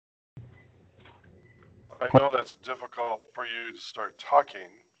I know that's difficult for you to start talking.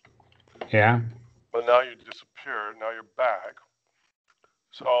 Yeah. But now you disappeared. Now you're back.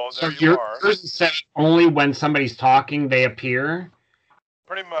 So there you yours are. is set only when somebody's talking, they appear?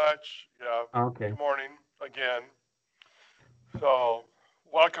 Pretty much, yeah. Okay. Good morning again. So,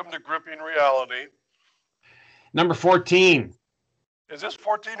 welcome to Gripping Reality. Number 14. Is this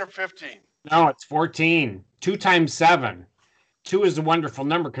 14 or 15? No, it's 14. 2 times 7. 2 is a wonderful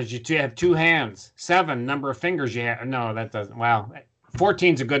number because you have 2 hands. 7, number of fingers you have. No, that doesn't. Wow.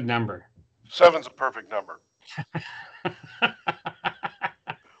 14 is a good number. 7's a perfect number.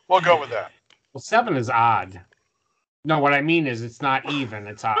 We'll go with that. Well, 7 is odd. No, what I mean is it's not even.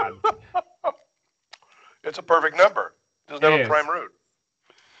 It's odd. It's a perfect number. Doesn't have a prime root.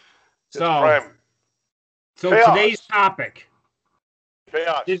 It's prime. So chaos. Today's topic.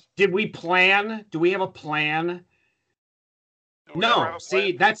 Chaos. Did we plan? Do we have a plan? No.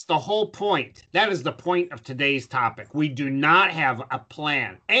 See, that's the whole point. That is the point of today's topic. We do not have a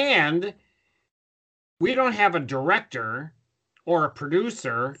plan. And we don't have a director or a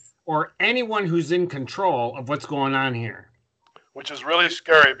producer or anyone who's in control of what's going on here. Which is really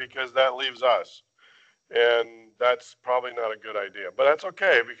scary because that leaves us. And that's probably not a good idea. But that's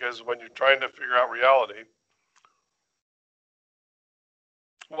okay because when you're trying to figure out reality,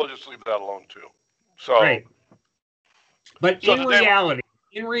 we'll just leave that alone too. So, right. But in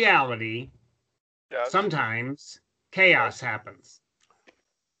reality, yes, sometimes chaos happens.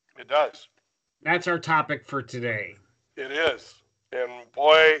 It does. That's our topic for today. It is. And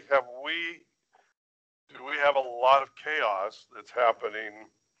boy, do we have a lot of chaos that's happening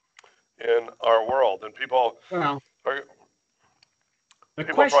in our world. And people the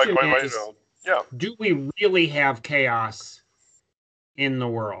question is, do we really have chaos in the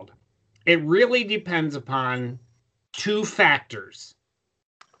world? It really depends upon 2 factors.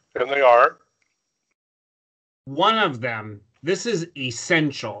 And they are? One of them, this is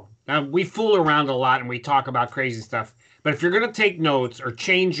essential. Now, we fool around a lot and we talk about crazy stuff. But if you're going to take notes or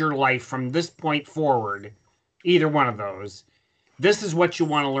change your life from this point forward, either one of those, this is what you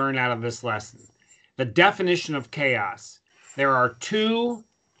want to learn out of this lesson. The definition of chaos. There are 2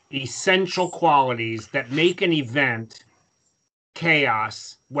 essential qualities that make an event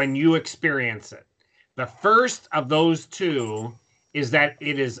chaos when you experience it. The first of those 2 is that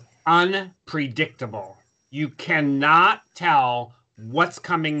it is unpredictable. You cannot tell what's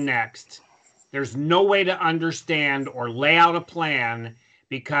coming next. There's no way to understand or lay out a plan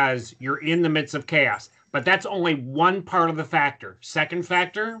because you're in the midst of chaos. But that's only one part of the factor. Second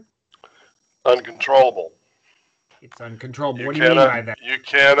factor? Uncontrollable. It's uncontrollable. What do you mean by that? You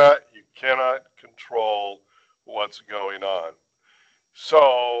cannot control what's going on.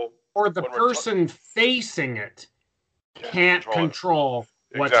 So, or the person facing it can't control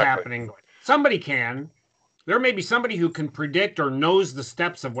what's happening. Somebody can. There may be somebody who can predict or knows the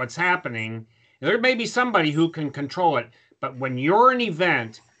steps of what's happening. There may be somebody who can control it. But when you're an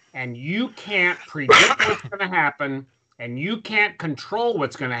event and you can't predict what's going to happen and you can't control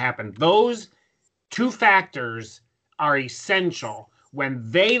what's going to happen, those 2 factors are essential. When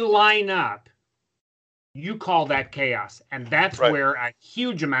they line up, you call that chaos. And that's where a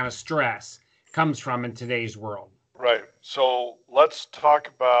huge amount of stress comes from in today's world. Right. So let's talk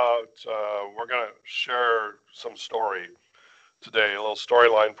about, we're going to share some story today, a little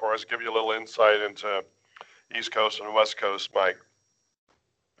storyline for us, give you a little insight into East Coast and West Coast, Mike.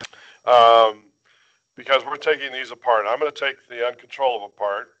 Because we're taking these apart. I'm going to take the uncontrollable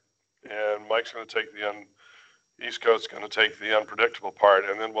part, and Mike's going to take East Coast's going to take the unpredictable part,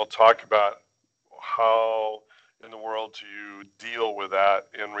 and then we'll talk about how in the world do you deal with that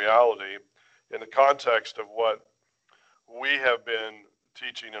in reality in the context of what we have been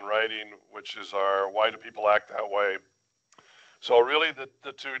teaching and writing, which is our why do people act that way. So really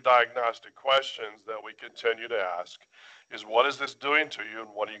the 2 diagnostic questions that we continue to ask is, what is this doing to you and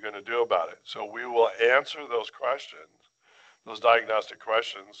what are you going to do about it? So we will answer those questions, those diagnostic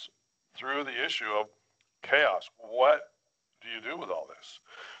questions, through the issue of chaos. What do you do with all this?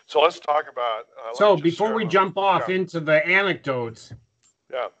 So let's talk about... so before we jump off into the anecdotes,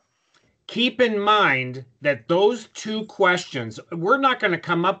 keep in mind that those 2 questions, we're not going to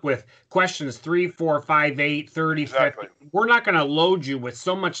come up with questions 3, 4, 5, 8, 30, 50. We're not going to load you with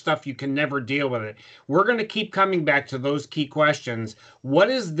so much stuff you can never deal with it. We're going to keep coming back to those key questions. What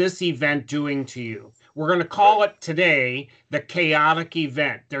is this event doing to you? We're going to call it today the chaotic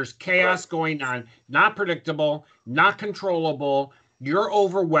event. There's chaos going on, not predictable, not controllable. You're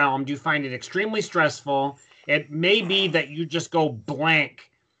overwhelmed. You find it extremely stressful. It may be that you just go blank.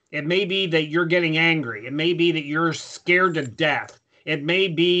 It may be that you're getting angry. It may be that you're scared to death. It may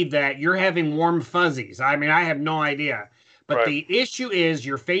be that you're having warm fuzzies. I mean, I have no idea. But Right. the issue is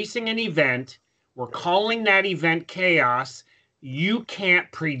you're facing an event. We're calling that event chaos. You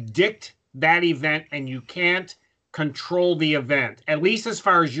can't predict that event and you can't control the event, at least as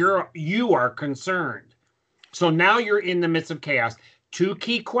far as you are concerned. So now you're in the midst of chaos. Two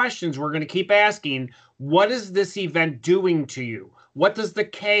key questions we're going to keep asking. What is this event doing to you? What does the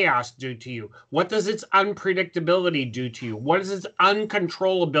chaos do to you? What does its unpredictability do to you? What does its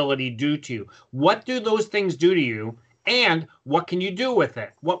uncontrollability do to you? What do those things do to you? And what can you do with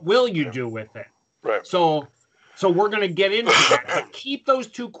it? What will you do with it? Right. So we're going to get into that. But keep those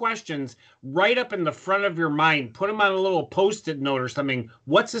two questions right up in the front of your mind. Put them on a little Post-it note or something.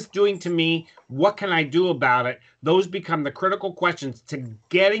 What's this doing to me? What can I do about it? Those become the critical questions to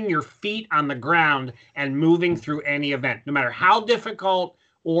getting your feet on the ground and moving through any event, no matter how difficult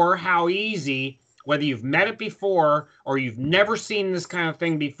or how easy, whether you've met it before or you've never seen this kind of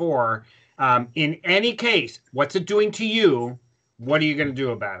thing before. In any case, what's it doing to you? What are you going to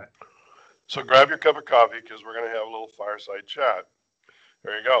do about it? So grab your cup of coffee because we're going to have a little fireside chat.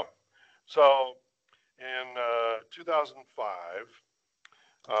 There you go. So in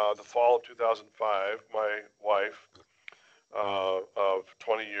 2005, the fall of 2005, my wife of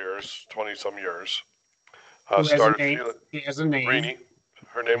 20 years, 20 some years, started feeling. She has a name. Reenie.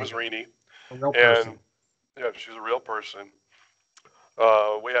 Her name is Reenie. A real person. Yeah, she's a real person.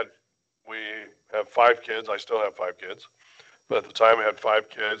 We have 5 kids. I still have 5 kids. But at the time, we had 5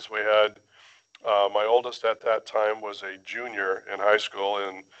 kids. We had my oldest at that time was a junior in high school,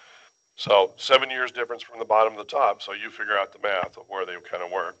 and so 7 years difference from the bottom to the top. So you figure out the math of where they kind of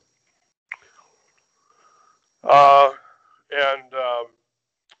were.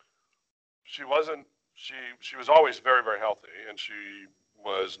 She wasn't. She was always very, very healthy, and she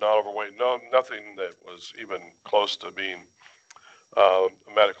was not overweight. No, nothing that was even close to being a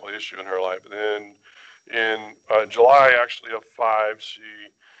medical issue in her life. And then in July, actually of 5, she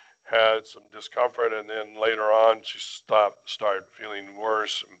had some discomfort, and then later on she started feeling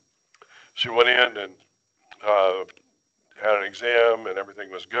worse. And she went in and had an exam, and everything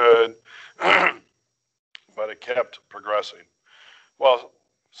was good, but it kept progressing. Well,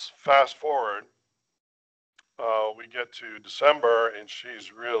 fast forward, we get to December, and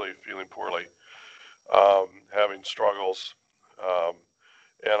she's really feeling poorly, having struggles, and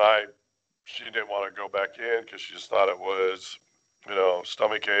she didn't want to go back in because she just thought it was,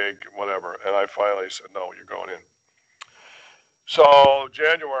 stomach ache, whatever. And I finally said, no, you're going in. So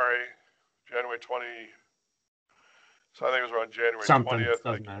January 20, so I think it was around January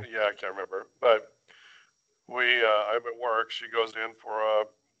 20th. Yeah, I can't remember. But I'm at work. She goes in for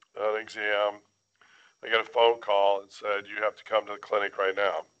an exam. I get a phone call and said, you have to come to the clinic right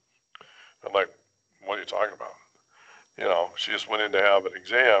now. I'm like, what are you talking about? She just went in to have an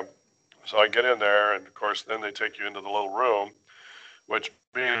exam. So I get in there, and of course, then they take you into the little room, which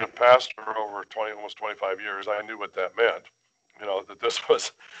being a pastor over almost 25 years, I knew what that meant. That this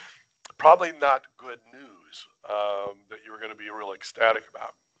was probably not good news that you were going to be real ecstatic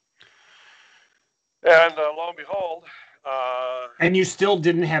about. And lo and behold. And you still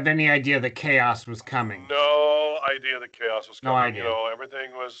didn't have any idea that chaos was coming. No idea that chaos was coming. No idea.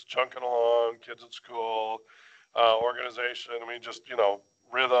 Everything was chunking along, kids at school, organization. I mean, just,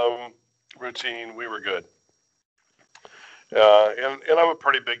 rhythm, routine, we were good. And I'm a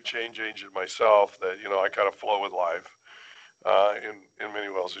pretty big change agent myself that, I kind of flow with life in many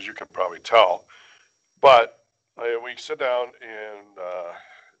ways, as you can probably tell. But we sit down, and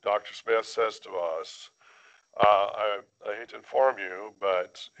Dr. Smith says to us, I hate to inform you,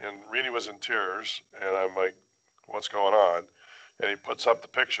 and Reenie was in tears, and I'm like, what's going on? And he puts up the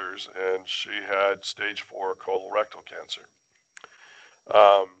pictures, and she had stage 4 colorectal cancer.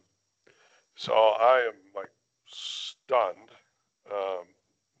 So I am like stunned,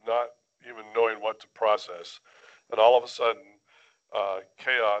 not even knowing what to process. And all of a sudden,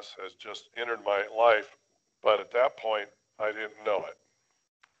 chaos has just entered my life. But at that point, I didn't know it.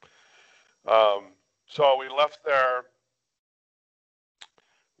 So we left there,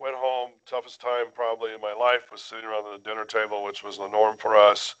 went home. Toughest time probably in my life was sitting around the dinner table, which was the norm for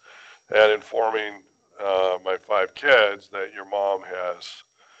us, and informing my 5 kids that your mom has,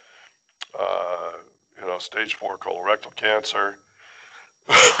 stage 4 colorectal cancer.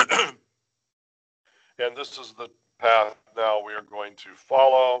 And this is the path now we are going to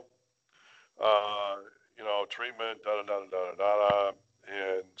follow, treatment, and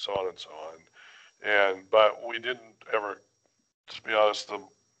so on and so on. But we didn't ever, to be honest,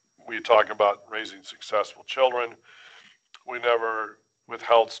 we talk about raising successful children. We never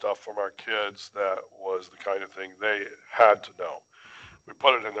withheld stuff from our kids that was the kind of thing they had to know. we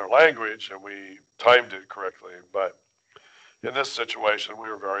put it in their language and we timed it correctly. But in this situation, we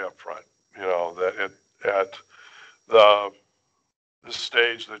were very upfront, that at the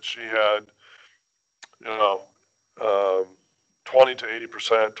stage that she had, 20 to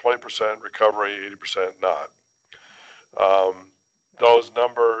 80%, 20% recovery, 80% not. Those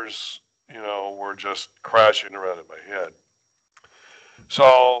numbers, were just crashing around in my head.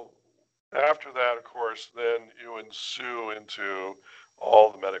 So after that, of course, then you ensue into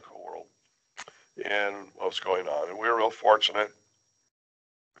all the medical world and what's going on. And we were real fortunate.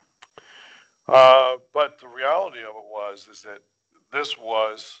 But the reality of it is that this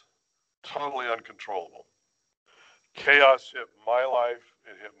was totally uncontrollable. Chaos hit my life.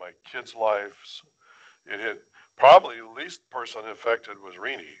 It hit my kids' lives. It hit probably the least person affected was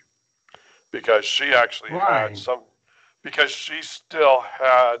Renee, because she actually had because she still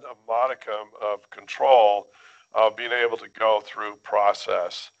had a modicum of control of being able to go through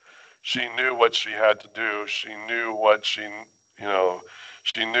process. She knew what she had to do. She knew what she knew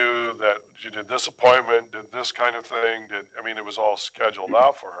that she did this appointment, did this kind of thing, it was all scheduled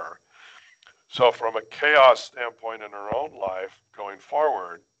out for her. So from a chaos standpoint in her own life going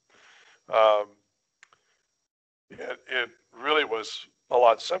forward, it really was a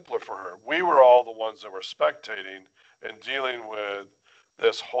lot simpler for her. We were all the ones that were spectating and dealing with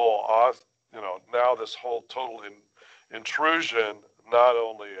this whole, now this whole total intrusion, not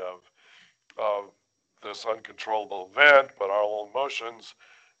only of this uncontrollable event, but our own emotions.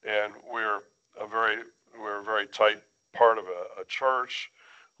 And we're a very tight part of a church,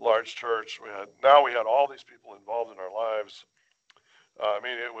 large church. We had all these people involved in our lives.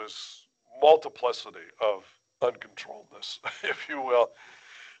 It was multiplicity of uncontrolledness, if you will.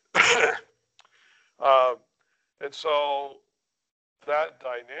 And so that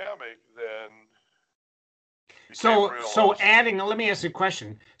dynamic then. So adding, let me ask you a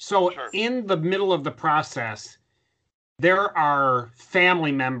question. So sure. In the middle of the process, there are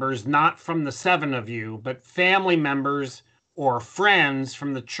family members, not from the seven of you, but family members or friends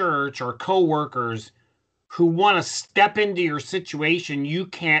from the church or coworkers who want to step into your situation. You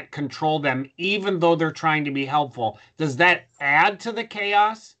can't control them, even though they're trying to be helpful. Does that add to the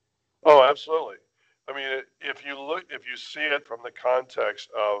chaos? Oh, absolutely. If you see it from the context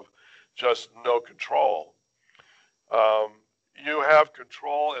of just no control, you have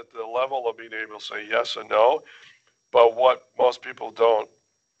control at the level of being able to say yes and no. But what most people don't,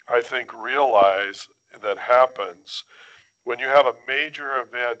 I think, realize that happens when you have a major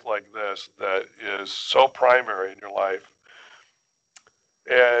event like this that is so primary in your life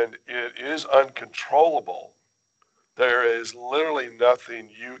and it is uncontrollable, there is literally nothing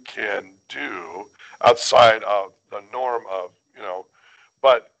you can do outside of the norm of,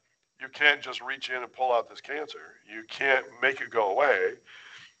 but you can't just reach in and pull out this cancer. You can't make it go away.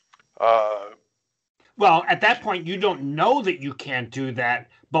 Well, at that point, you don't know that you can't do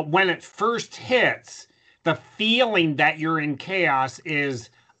that. But when it first hits, the feeling that you're in chaos is,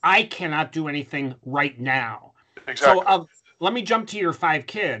 I cannot do anything right now. Exactly. So let me jump to your 5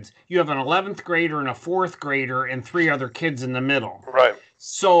 kids. You have an 11th grader and a 4th grader and 3 other kids in the middle. Right.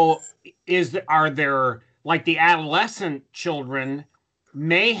 So are there, like, the adolescent children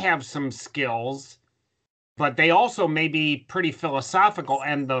may have some skills, but they also may be pretty philosophical,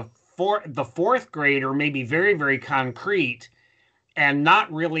 and the 4th grader may be very, very concrete and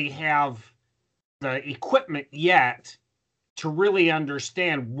not really have the equipment yet to really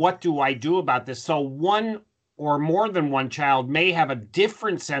understand, what do I do about this? So one or more than one child may have a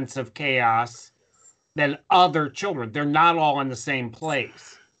different sense of chaos than other children. They're not all in the same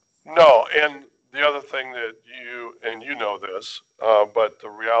place. No, and the other thing that you know this, but the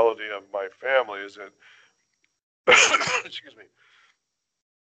reality of my family is that, excuse me,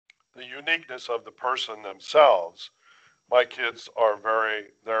 the uniqueness of the person themselves. My kids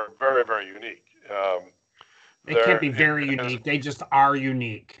they're very, very unique. They can't be very unique. They just are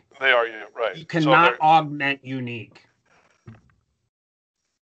unique. They are unique, right. You cannot augment unique.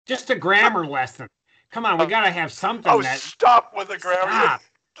 Just a grammar lesson. Come on, we got to have something. Stop with the grammar.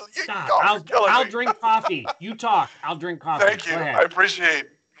 Stop. I'll drink coffee. You talk. I'll drink coffee. Thank you. I appreciate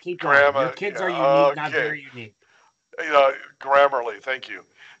grammar. Your kids are unique, not very unique. Grammarly, thank you.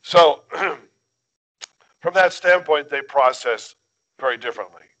 So from that standpoint, they process very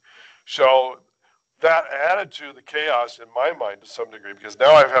differently. So that added to the chaos in my mind to some degree, because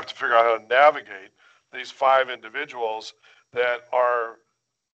now I have to figure out how to navigate these 5 individuals that are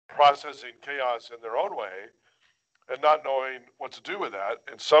processing chaos in their own way and not knowing what to do with that,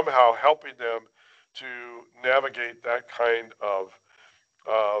 and somehow helping them to navigate that kind of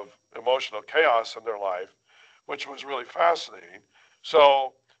emotional chaos in their life, which was really fascinating.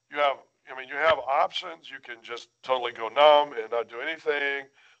 So you have, you have options. You can just totally go numb and not do anything,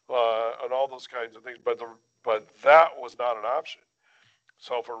 and all those kinds of things. But that was not an option.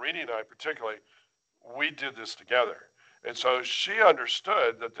 So for Renee and I particularly, we did this together. And so she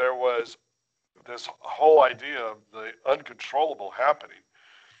understood that there was this whole idea of the uncontrollable happening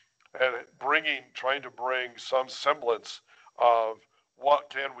and trying to bring some semblance of what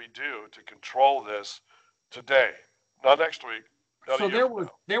can we do to control this today, not next week, not a So year from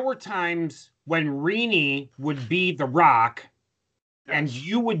now. there were times when Renee would be the rock and Yes.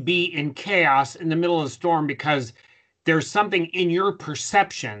 you would be in chaos in the middle of the storm because there's something in your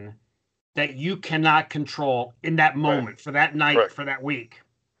perception that you cannot control in that moment, Right. for that night, Correct. for that week.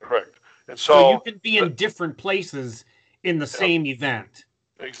 Correct. And So you so, can be in different places in the yep, same event.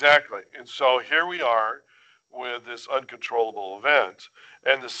 exactly. And so here we are with this uncontrollable event,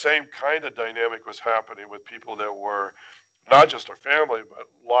 and the same kind of dynamic was happening with people that were not just our family, but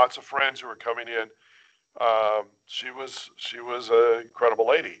lots of friends who were coming in. She was an incredible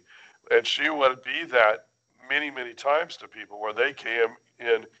lady, and she would be that many times to people where they came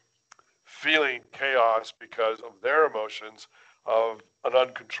in feeling chaos because of their emotions of an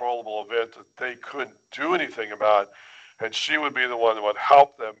uncontrollable event that they couldn't do anything about, and she would be the one that would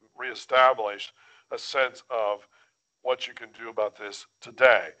help them reestablish a sense of what you can do about this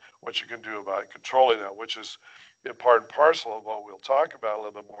today, what you can do about controlling that, which is in part and parcel of what we'll talk about a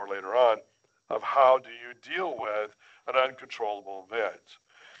little bit more later on, of how do you deal with an uncontrollable event.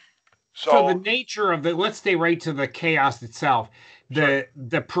 So the So, nature of let's stay right to the chaos itself. sure,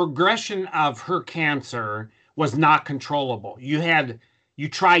 The progression of her cancer was not controllable. You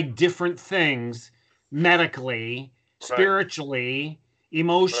tried different things medically, right, spiritually,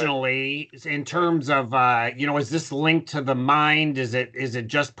 right, emotionally, in right, terms of is this linked to the mind? Is it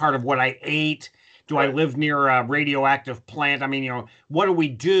just part of what I ate? Do I right, live near a radioactive plant? I mean, what do we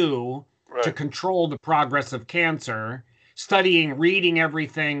do to right, control the progress of cancer? Studying, reading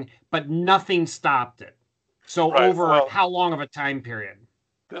everything, but nothing stopped it. So right. over Well, how long of a time period?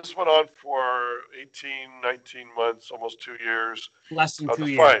 this went on for 18, 19 months, almost 2 years Less than of the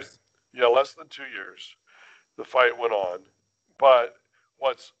two fight. years. Yeah, less than 2 years. The fight went on. But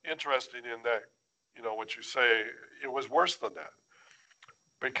what's interesting in that, what you say, it was worse than that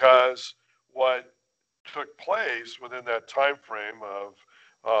because what took place within that time frame of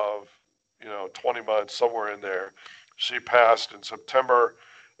 20 months, somewhere in there, she passed in September.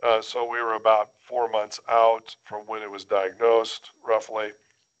 So we were about 4 months out from when it was diagnosed, roughly.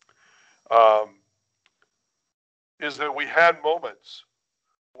 Um, is that we had moments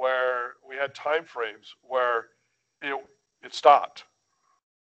where we had time frames where it it stopped,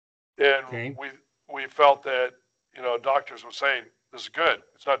 and Okay. we felt that doctors were saying this is good.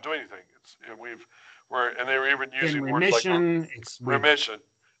 It's not doing anything. And they were even In using words like remission, we've remission.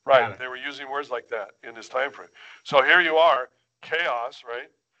 Right. got it. They were using words like that in this time frame. So here you are, chaos. Right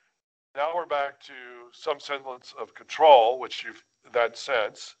now we're back to some semblance of control, which you've that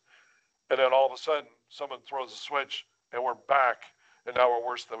sense, and then all of a sudden someone throws a switch and we're back, and now we're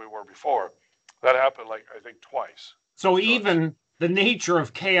worse than we were before. That happened like I think twice So to us. even the nature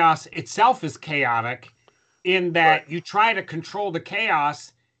of chaos itself is chaotic in Right. that you try to control the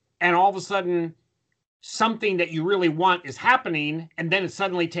chaos and all of a sudden something that you really want is happening and then it's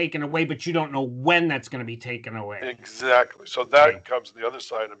suddenly taken away, but you don't know when that's going to be taken away. Exactly. So Okay. that comes the other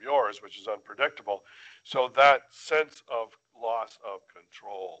side of yours, which is unpredictable. So that sense of loss of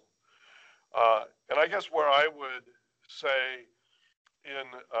control. And I guess where I would say, in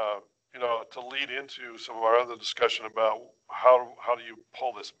to lead into some of our other discussion about how do you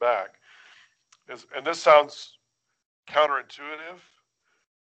pull this back, is, and this sounds counterintuitive,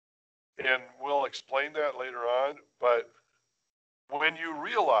 and we'll explain that later on. But when you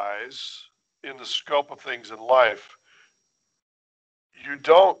realize in the scope of things in life, you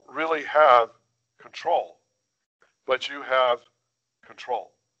don't really have control, but you have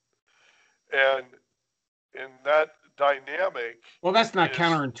control. And in that dynamic Well, that's not is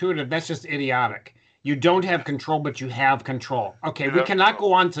counterintuitive. That's just idiotic. You don't have control, but you have control. Okay, you we have cannot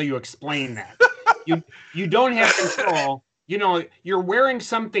control. go on until you explain that. You don't have control. You're wearing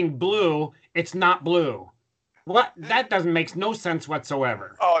something blue. It's not blue. What? That doesn't make no sense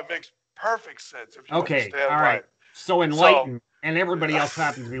whatsoever. Oh, it makes perfect sense if you Okay, understand all life. right. So So enlightened, and everybody else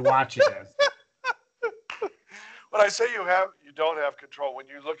happens to be watching this. when I say you don't have control, when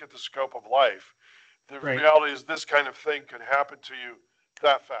you look at the scope of life, the Right, reality is this kind of thing can happen to you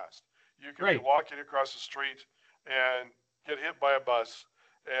that fast. You can be right. walking across the street and get hit by a bus,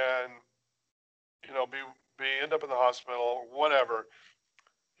 and be end up in the hospital or whatever.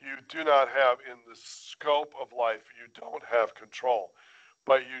 you do not have in the scope of life, you don't have control.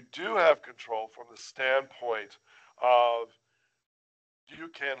 But you do have control from the standpoint of you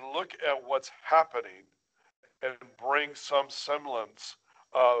can look at what's happening and bring some semblance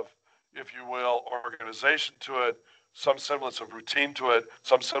of, if you will, organization to it, some semblance of routine to it,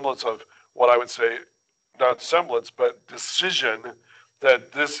 some semblance of what I would say, not semblance, but decision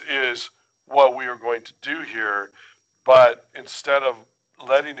that this is what we are going to do here. But instead of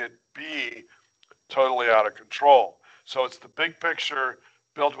letting it be totally out of control. So it's the big picture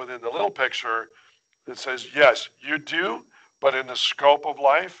built within the little picture that says, yes, you do, but in the scope of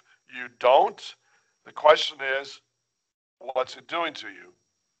life, you don't. The question is, what's it doing to you?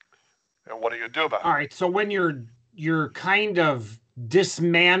 And what do you do about it? All right. So when you're kind of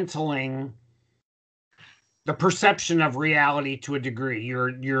dismantling the perception of reality to a degree,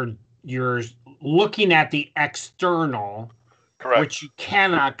 you're looking at the external, Correct. which you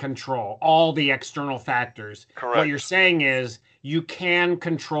cannot control, all the external factors. Correct. What you're saying is you can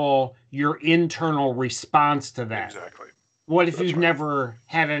control your internal response to that. Exactly. What if That's you've right. never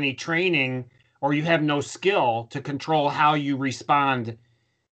had any training or you have no skill to control how you respond?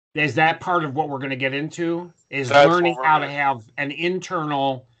 Is that part of what we're going to get into? Is That's learning what we're how to gonna- have an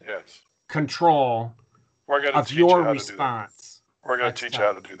internal Yes. control We're going to of teach your you how to do that. response. We're going That's to teach tough. you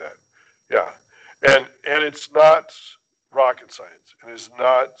how to do that. Yeah. And it's not rocket science. It is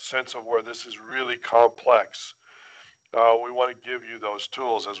not sense of where this is really complex. We want to give you those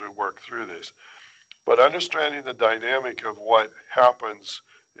tools as we work through this. But understanding the dynamic of what happens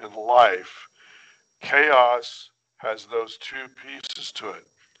in life, chaos has those two pieces to it.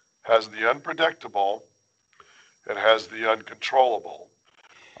 Has the unpredictable and has the uncontrollable.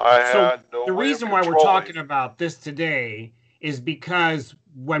 So the reason why we're talking about this today is because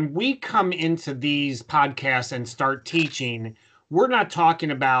when we come into these podcasts and start teaching, we're not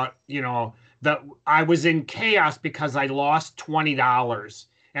talking about, that I was in chaos because I lost $20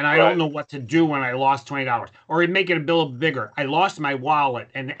 and I don't know what to do when I lost $20. Or make it a bill bigger. I lost my wallet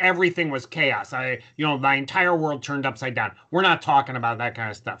and everything was chaos. My entire world turned upside down. We're not talking about that kind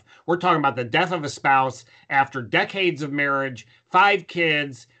of stuff. We're talking about the death of a spouse after decades of marriage, 5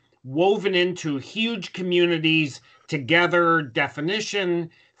 kids, woven into huge communities together, definition,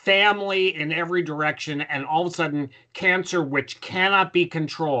 family in every direction, and all of a sudden cancer, which cannot be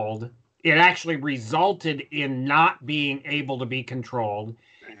controlled, it actually resulted in not being able to be controlled.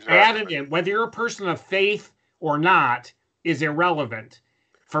 Exactly. Added in, whether you're a person of faith or not is irrelevant.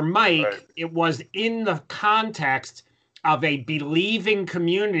 For Mike, it was in the context of a believing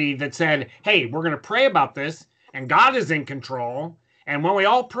community that said, hey, we're going to pray about this and God is in control. And when we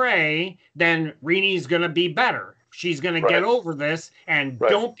all pray, then Renee's going to be better. She's going to get over this, and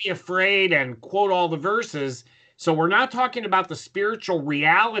don't be afraid, and quote all the verses. So we're not talking about the spiritual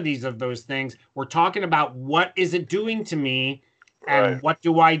realities of those things. We're talking about what is it doing to me and what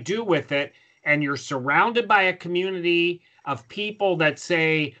do I do with it? And you're surrounded by a community of people that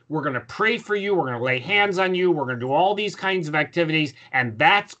say, we're going to pray for you. We're going to lay hands on you. We're going to do all these kinds of activities. And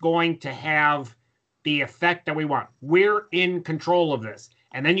that's going to have the effect that we want. We're in control of this.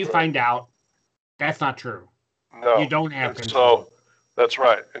 And then you find out that's not true. No. You don't have control. So, that's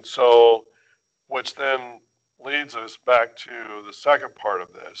right. And so, which then leads us back to the second part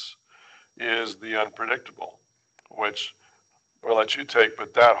of this is the unpredictable, which we'll let you take,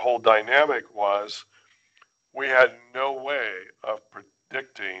 but that whole dynamic was we had no way of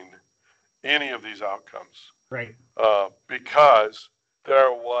predicting any of these outcomes. Right. Because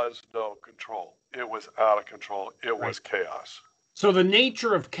there was no control. It was out of control. It was chaos. So the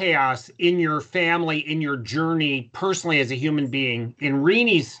nature of chaos in your family, in your journey personally as a human being, in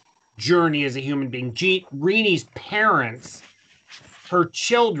Renee's journey as a human being, Renee's parents, her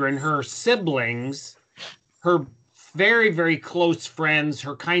children, her siblings, her very, very close friends,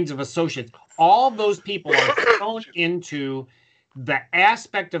 her kinds of associates, all those people are thrown into the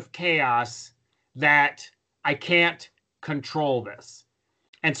aspect of chaos that I can't control this.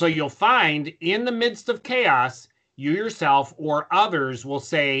 And so you'll find in the midst of chaos, you yourself or others will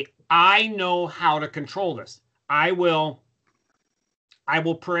say, I know how to control this. I will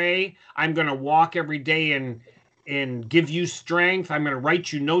pray. I'm going to walk every day and give you strength. I'm going to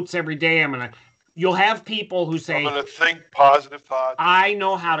write you notes every day. You'll have people who say, I'm going to think positive thoughts. I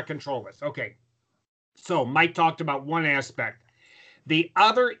know how to control this. Okay. So Mike talked about one aspect. The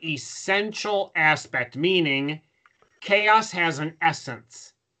other essential aspect, meaning chaos has an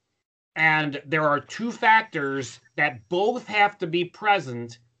essence. And there are 2 factors that both have to be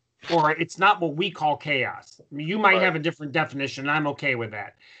present, or it's not what we call chaos. You might have a different definition. I'm okay with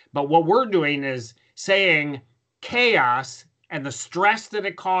that. But what we're doing is saying chaos and the stress that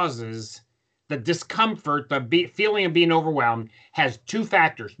it causes, the discomfort, the feeling of being overwhelmed, has two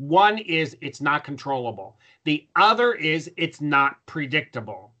factors. One is it's not controllable. The other is it's not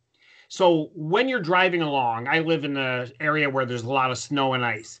predictable. So when you're driving along, I live in an area where there's a lot of snow and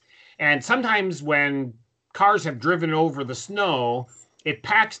ice. And sometimes when cars have driven over the snow, it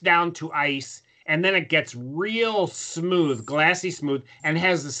packs down to ice, and then it gets real smooth, glassy smooth, and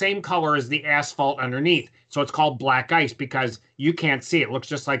has the same color as the asphalt underneath. So it's called black ice because you can't see it. It looks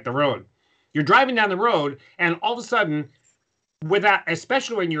just like the road. You're driving down the road, and all of a sudden, without,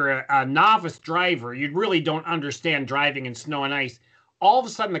 especially when you're a novice driver, you really don't understand driving in snow and ice. All of a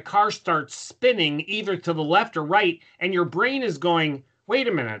sudden, the car starts spinning either to the left or right, and your brain is going, wait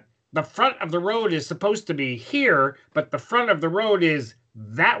a minute, the front of the road is supposed to be here, but the front of the road is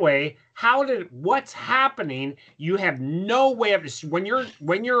that way. What's happening? You have no way of, when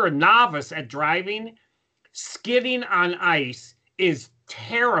you're a novice at driving, skidding on ice is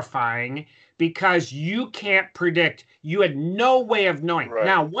terrifying because you can't predict. You had no way of knowing. Right.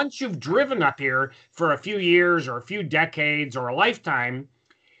 Now, once you've driven up here for a few years or a few decades or a lifetime,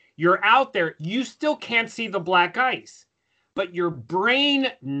 you're out there, you still can't see the black ice, but your brain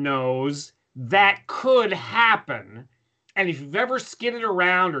knows that could happen. And if you've ever skidded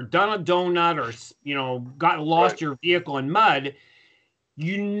around or done a donut or, got lost right. your vehicle in mud,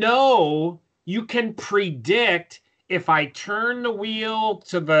 you can predict, if I turn the wheel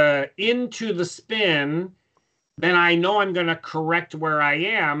into the spin, then I know I'm going to correct where I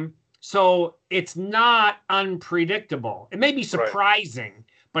am. So it's not unpredictable. It may be surprising, right.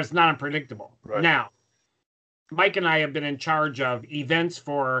 but it's not unpredictable. Right. Now, Mike and I have been in charge of events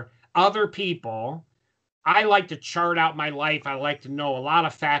for other people. I like to chart out my life. I like to know a lot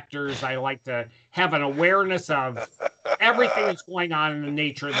of factors. I like to have an awareness of everything that's going on in the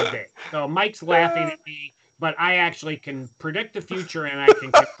nature of the day. So Mike's laughing at me, but I actually can predict the future and I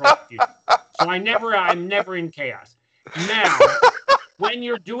can control the future. So I'm never in chaos. Now, when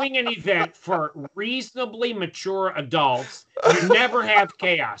you're doing an event for reasonably mature adults, you never have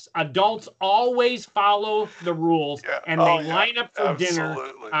chaos. Adults always follow the rules, and they line up for dinner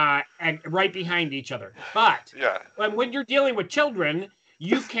and right behind each other. But when you're dealing with children,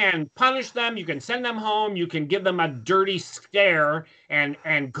 you can punish them, you can send them home, you can give them a dirty stare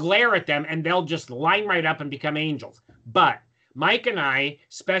and glare at them, and they'll just line right up and become angels. But Mike and I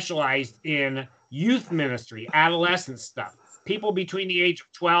specialized in youth ministry, adolescent stuff. People between the age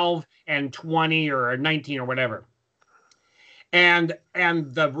of 12 and 20 or 19 or whatever. And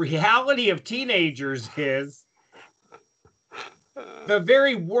the reality of teenagers is the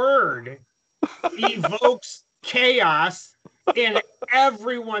very word evokes chaos in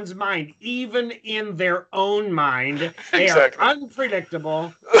everyone's mind, even in their own mind. They are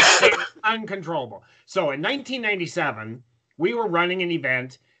unpredictable and uncontrollable. So in 1997, we were running an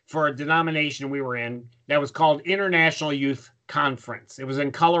event for a denomination we were in that was called International Youth Conference. It was in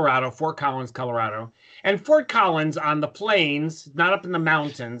Colorado, Fort Collins, Colorado. And Fort Collins on the plains, not up in the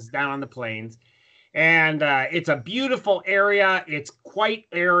mountains, down on the plains. And it's a beautiful area. It's quite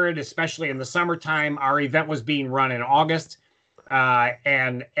arid, especially in the summertime. Our event was being run in August.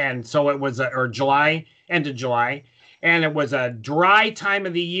 And so it was, or July, end of July. And it was a dry time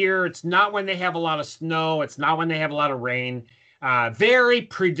of the year. It's not when they have a lot of snow. It's not when they have a lot of rain. Very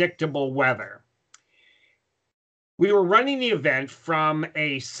predictable weather. We were running the event from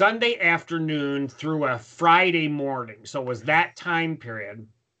a Sunday afternoon through a Friday morning. So it was that time period.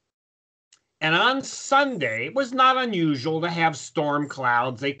 And on Sunday, it was not unusual to have storm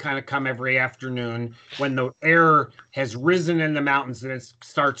clouds. They kind of come every afternoon when the air has risen in the mountains and it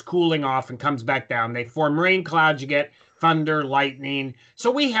starts cooling off and comes back down. They form rain clouds. You get thunder, lightning.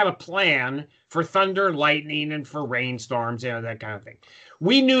 So we had a plan for thunder, lightning, and for rainstorms, that kind of thing.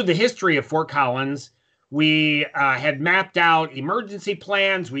 We knew the history of Fort Collins. We had mapped out emergency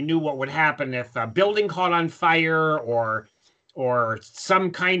plans. We knew what would happen if a building caught on fire or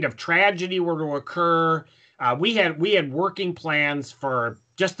some kind of tragedy were to occur. We had working plans for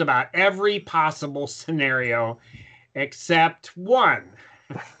just about every possible scenario except one.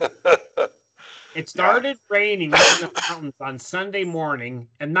 It started raining up in the mountains on Sunday morning,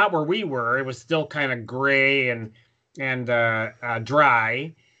 and not where we were. It was still kind of gray and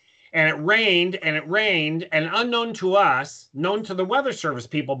dry. And it rained, and unknown to us, known to the Weather Service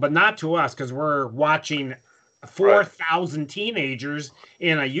people, but not to us because we're watching 4,000 teenagers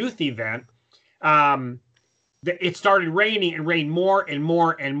in a youth event. It started raining and rained more and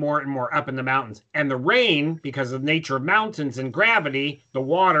more and more and more up in the mountains. And the rain, because of the nature of mountains and gravity, the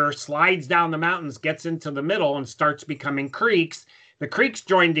water slides down the mountains, gets into the middle, and starts becoming creeks. The creeks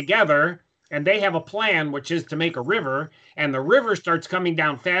join together, and they have a plan, which is to make a river, and the river starts coming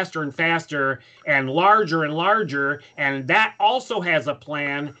down faster and faster and larger, and that also has a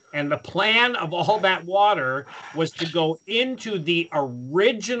plan, and the plan of all that water was to go into the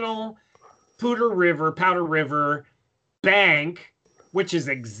original Powder River bank, which is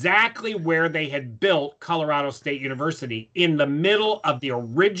exactly where they had built Colorado State University, in the middle of the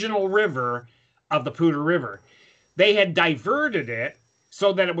original river of the Powder River. They had diverted it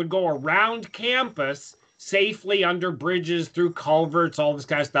so that it would go around campus safely under bridges, through culverts, all this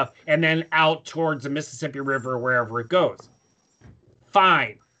kind of stuff, and then out towards the Mississippi River, wherever it goes.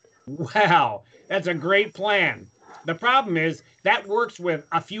 Fine. Wow, that's a great plan. The problem is that works with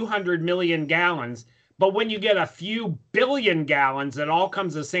a few 100 million gallons, but when you get a few billion gallons that all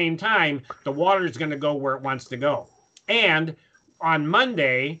comes at the same time, the water is going to go where it wants to go. And on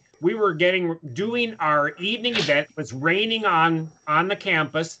Monday, we were doing our evening event. It was raining on the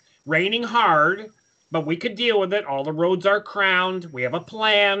campus, raining hard, but we could deal with it. All the roads are crowned. We have a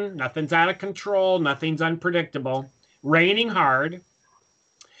plan. Nothing's out of control. Nothing's unpredictable. Raining hard.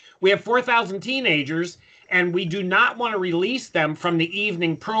 We have 4,000 teenagers, and we do not want to release them from the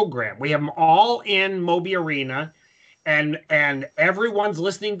evening program. We have them all in Moby Arena, and everyone's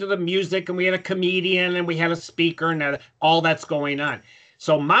listening to the music, and we had a comedian, and we had a speaker, and all that's going on.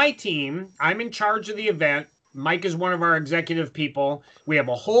 So my team, I'm in charge of the event. Mike is one of our executive people. We have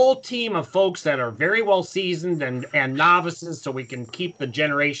a whole team of folks that are very well seasoned and novices, so we can keep the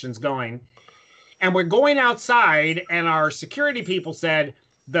generations going. And we're going outside, and our security people said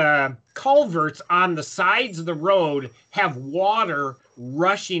the culverts on the sides of the road have water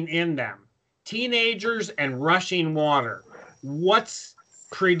rushing in them. Teenagers and rushing water. What's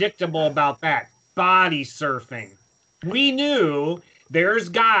predictable about that? Body surfing. We knew there's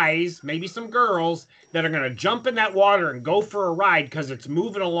guys, maybe some girls, that are going to jump in that water and go for a ride because it's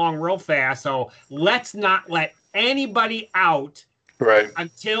moving along real fast. So let's not let anybody out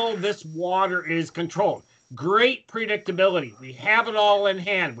until this water is controlled. Great predictability. We have it all in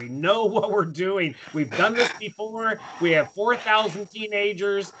hand. We know what we're doing. We've done this before. We have 4,000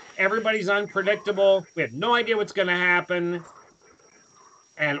 teenagers. Everybody's unpredictable. We have no idea what's going to happen.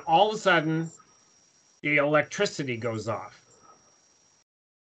 And all of a sudden, the electricity goes off.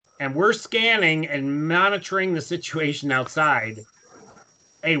 And we're scanning and monitoring the situation outside.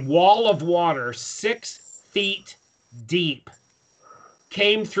 A wall of water 6 feet deep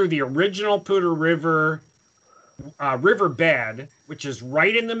came through the original Powder River riverbed, which is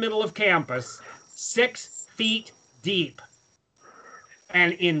right in the middle of campus, 6 feet deep.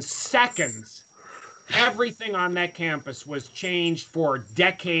 And in seconds, everything on that campus was changed for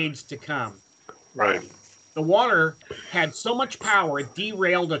decades to come. Right. The water had so much power, it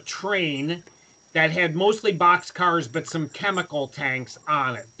derailed a train that had mostly boxcars, but some chemical tanks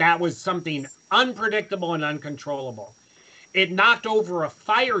on it. That was something unpredictable and uncontrollable. It knocked over a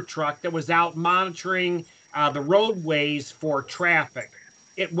fire truck that was out monitoring the roadways for traffic.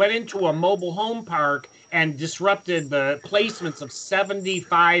 It went into a mobile home park and disrupted the placements of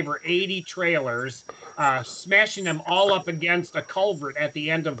 75 or 80 trailers, smashing them all up against a culvert at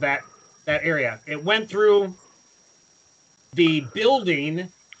the end of that area. It went through the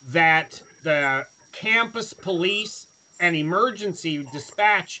building that the campus police and emergency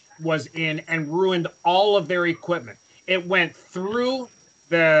dispatch was in and ruined all of their equipment. It went through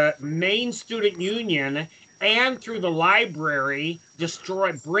the main student union and through the library,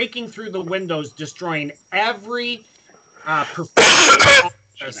 breaking through the windows, destroying every professional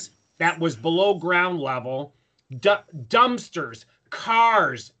office that was below ground level, dumpsters,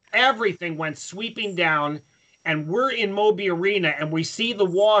 cars, everything went sweeping down, and we're in Moby Arena, and we see the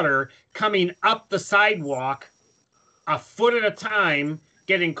water coming up the sidewalk a foot at a time,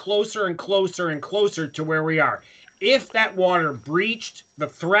 getting closer and closer and closer to where we are. If that water breached the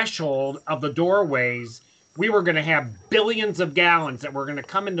threshold of the doorways, we were going to have billions of gallons that were going to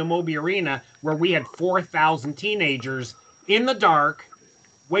come into Moby Arena, where we had 4,000 teenagers in the dark,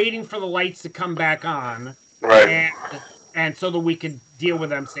 waiting for the lights to come back on. Right. And so that we could deal with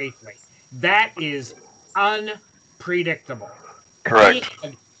them safely. That is unpredictable. Correct.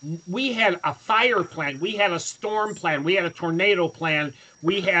 We had a fire plan. We had a storm plan. We had a tornado plan.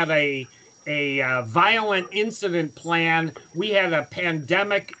 We had a violent incident plan. We had a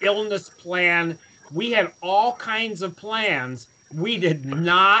pandemic illness plan. We had all kinds of plans. We did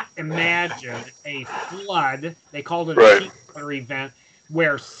not imagine a flood. They called it a peak water event,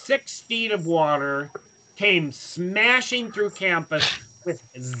 where 6 feet of water came smashing through campus with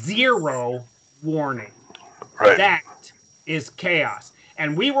zero warning. Right. That is chaos.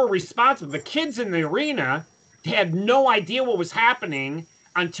 And we were responsible. The kids in the arena had no idea what was happening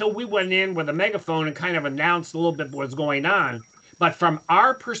until we went in with a megaphone and kind of announced a little bit what was going on. But from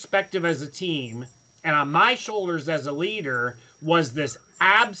our perspective as a team and on my shoulders as a leader was this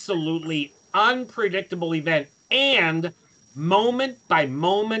absolutely unpredictable event. And moment by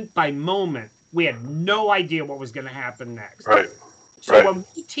moment by moment, we had no idea what was going to happen next. Right. So when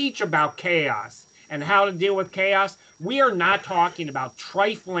we teach about chaos and how to deal with chaos, we are not talking about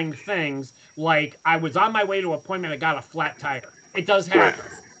trifling things like I was on my way to an appointment, I got a flat tire. It does happen,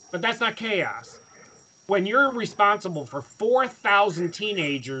 but that's not chaos. When you're responsible for 4,000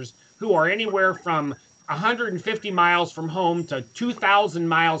 teenagers who are anywhere from 150 miles from home to 2,000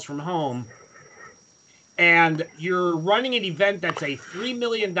 miles from home, and you're running an event that's a $3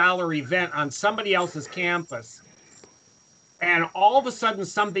 million event on somebody else's campus, and all of a sudden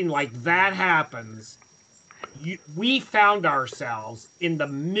something like that happens, we found ourselves in the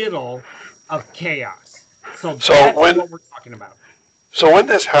middle of chaos. So that's what we're talking about. So when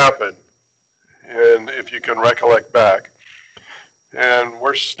this happened, and if you can recollect back, and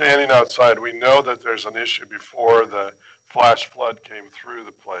we're standing outside, we know that there's an issue before the flash flood came through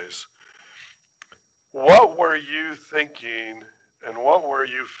the place. What were you thinking and what were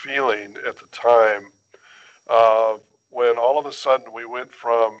you feeling at the time when all of a sudden we went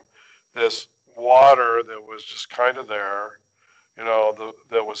from this water that was just kind of there,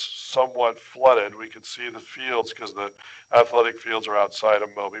 that was somewhat flooded. We could see the fields because the athletic fields are outside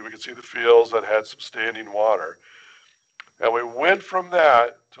of Moby. We could see the fields that had some standing water. And we went from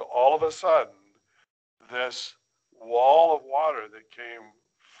that to all of a sudden this wall of water that came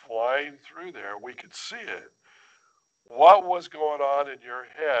flying through there. We could see it. What was going on in your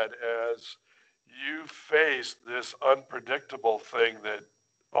head as you faced this unpredictable thing that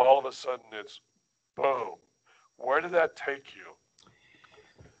all of a sudden it's boom? Where did that take you?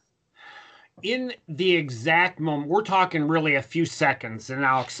 In the exact moment, we're talking really a few seconds, and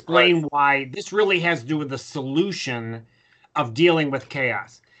I'll explain why this really has to do with the solution of dealing with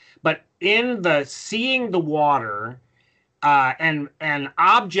chaos. But in the seeing the water and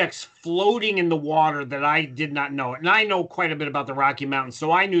objects floating in the water that I did not know, and I know quite a bit about the Rocky Mountains,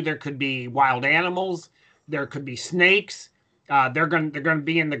 so I knew there could be wild animals, there could be snakes. They're going to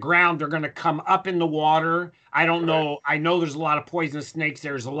be in the ground. They're going to come up in the water. I don't know. I know there's a lot of poisonous snakes.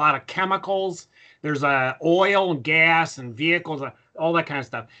 There's a lot of chemicals. There's oil and gas and vehicles, all that kind of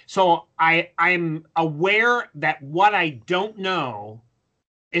stuff. So I'm aware that what I don't know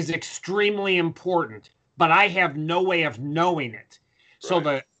is extremely important, but I have no way of knowing it.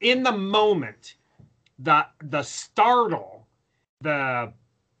 So in the moment, the startle,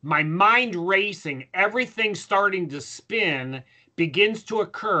 my mind racing, everything starting to spin begins to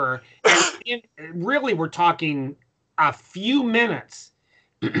occur. And really, we're talking a few minutes.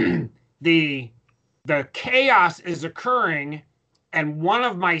 The chaos is occurring, and one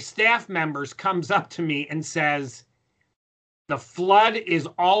of my staff members comes up to me and says, the flood is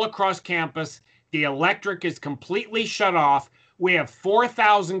all across campus. The electric is completely shut off. We have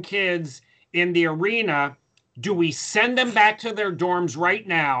 4,000 kids in the arena. Do we send them back to their dorms right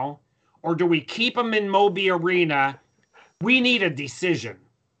now, or do we keep them in Moby Arena? We need a decision.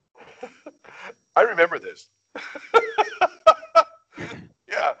 I remember this.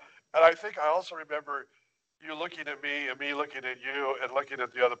 Yeah, and I think I also remember you looking at me and me looking at you and looking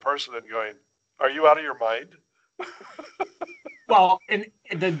at the other person and going, are you out of your mind? Well, and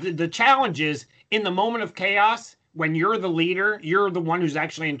the challenge is, in the moment of chaos, when you're the leader, you're the one who's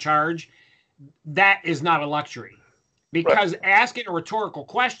actually in charge, that is not a luxury. Because asking a rhetorical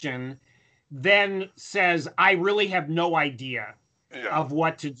question then says, I really have no idea of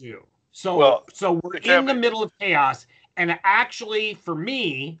what to do. So we're in the middle of chaos. And actually, for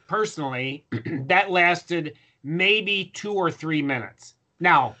me personally, that lasted maybe 2 or 3 minutes.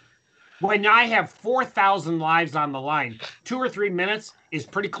 Now, when I have 4,000 lives on the line, 2 or 3 minutes is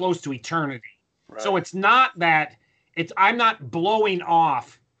pretty close to eternity. Right. So it's not that I'm not blowing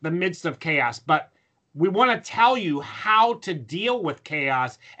off the midst of chaos, but we want to tell you how to deal with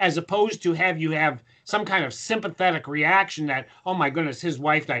chaos, as opposed to have you have some kind of sympathetic reaction that, oh my goodness, his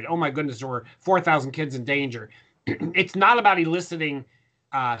wife died. Oh my goodness, there were 4,000 kids in danger. It's not about eliciting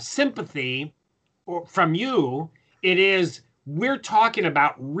sympathy from you. It is, we're talking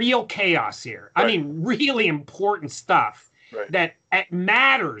about real chaos here. Right. I mean, really important stuff that it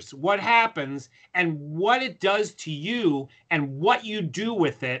matters what happens and what it does to you and what you do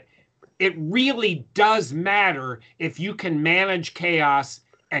with it. It really does matter if you can manage chaos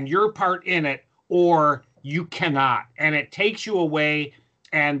and your part in it, or you cannot. And it takes you away,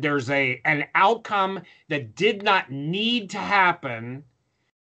 and there's an outcome that did not need to happen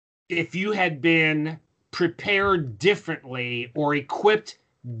if you had been prepared differently or equipped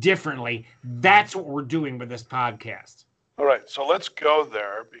differently. That's what we're doing with this podcast. All right, so let's go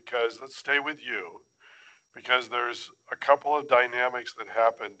there, because let's stay with you, because there's a couple of dynamics that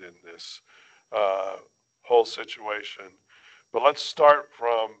happened in this whole situation. But let's start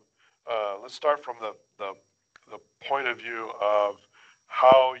from the point of view of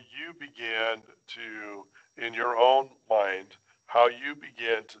how you began to, in your own mind, how you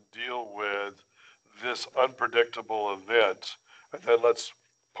began to deal with this unpredictable event, and then let's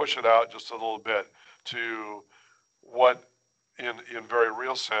push it out just a little bit to what, in very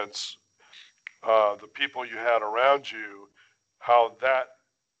real sense, the people you had around you, how that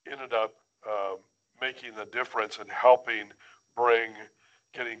ended up making the difference in helping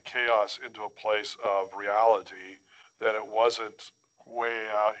getting chaos into a place of reality, that it wasn't way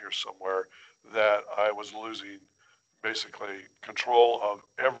out here somewhere, that I was losing basically control of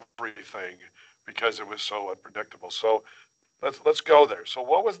everything because it was so unpredictable. So let's go there. So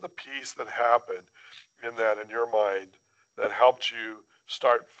what was the piece that happened in your mind, that helped you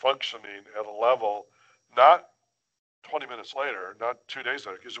start functioning at a level, not 20 minutes later, not 2 days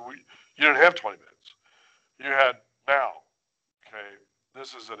later, because you didn't have 20 minutes. You had now. Okay,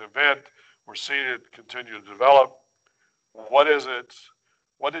 this is an event. We're seeing it continue to develop. What is it?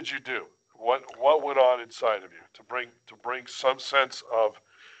 What did you do? What went on inside of you to bring some sense of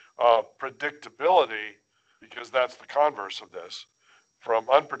predictability, because that's the converse of this, from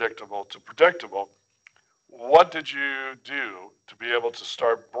unpredictable to predictable. What did you do to be able to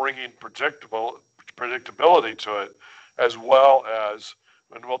start bringing predictability to it, as well as,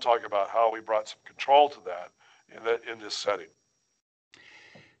 and we'll talk about how we brought some control to that in this setting.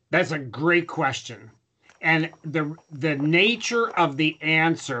 That's a great question. And the nature of the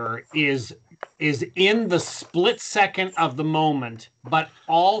answer is in the split second of the moment, but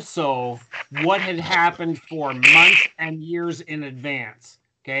also what had happened for months and years in advance.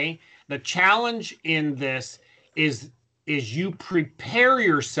 Okay. The challenge in this is you prepare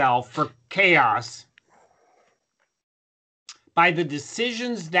yourself for chaos by the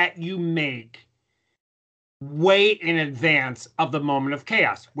decisions that you make way in advance of the moment of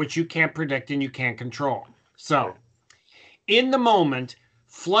chaos, which you can't predict and you can't control. So in the moment,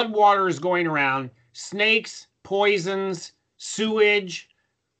 flood water is going around, snakes, poisons, sewage,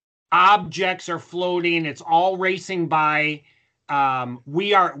 objects are floating, it's all racing by.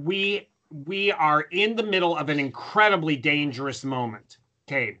 We are in the middle of an incredibly dangerous moment.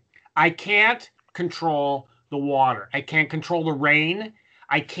 Okay. I can't control the water. I can't control the rain.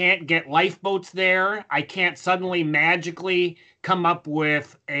 I can't get lifeboats there. I can't suddenly magically come up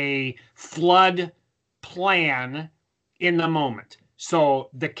with a flood plan in the moment. So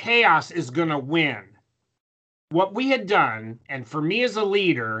the chaos is going to win. What we had done, and for me as a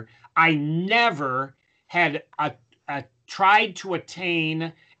leader, I never had tried to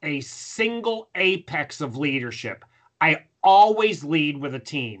attain a single apex of leadership. I always lead with a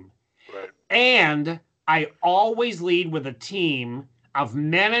team. Right. And I always lead with a team of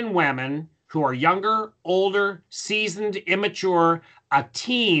men and women who are younger, older, seasoned, immature, a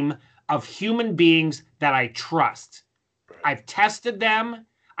team of human beings that I trust. Right. I've tested them.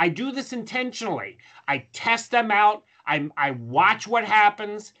 I do this intentionally. I test them out. I watch what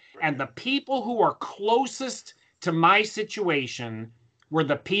happens. Right. And the people who are closest to my situation were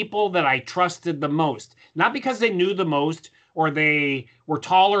the people that I trusted the most. Not because they knew the most, or they were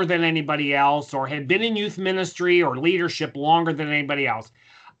taller than anybody else, or had been in youth ministry or leadership longer than anybody else.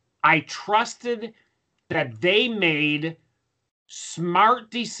 I trusted that they made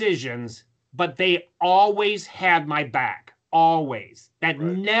smart decisions, but they always had my back. Always. That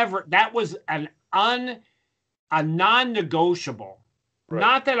was a non-negotiable. Right.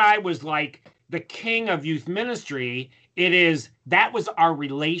 Not that I was like the king of youth ministry. That was our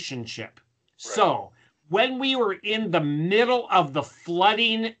relationship. Right. So when we were in the middle of the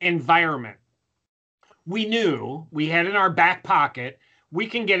flooding environment, we knew we had in our back pocket, we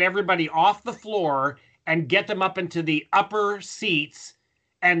can get everybody off the floor and get them up into the upper seats.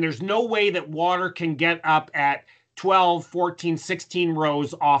 And there's no way that water can get up at 12, 14, 16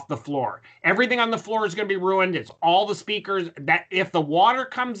 rows off the floor. Everything on the floor is going to be ruined. It's all the speakers. That if the water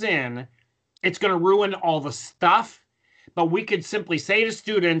comes in, it's going to ruin all the stuff. But we could simply say to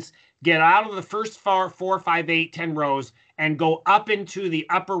students, get out of the first 4, 5, 8, 10 rows and go up into the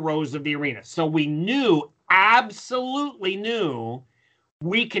upper rows of the arena. So we absolutely knew,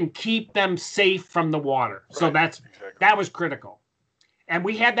 we can keep them safe from the water. Right. So that was critical. And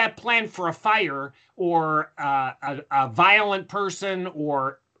we had that plan for a fire or a violent person,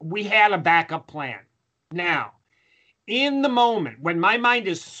 or we had a backup plan. Now, in the moment when my mind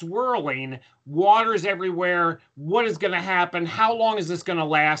is swirling, water's everywhere, what is going to happen? How long is this going to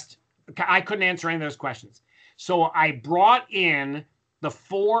last? I couldn't answer any of those questions. So I brought in the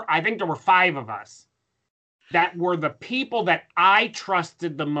four, I think there were five of us that were the people that I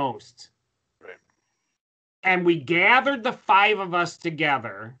trusted the most. Right. And we gathered the five of us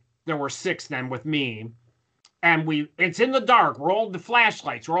together. There were six then with me. And it's in the dark. We're all the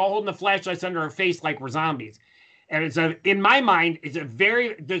flashlights. We're all holding the flashlights under our face like we're zombies. And in my mind,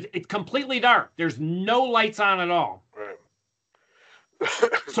 it's completely dark. There's no lights on at all. Right.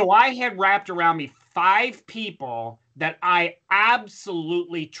 So I had wrapped around me five people that I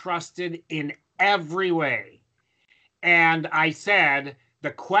absolutely trusted in every way. And I said,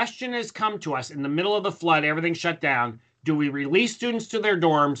 the question has come to us in the middle of the flood, everything shut down. Do we release students to their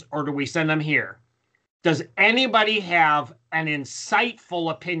dorms or do we send them here? Does anybody have an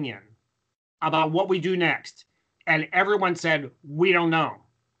insightful opinion about what we do next? And everyone said, we don't know.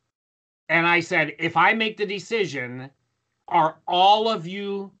 And I said, if I make the decision, are all of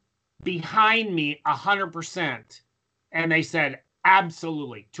you behind me 100%? And they said,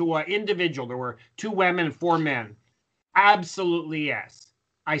 absolutely. To an individual, there were 2 women and 4 men. Absolutely, yes.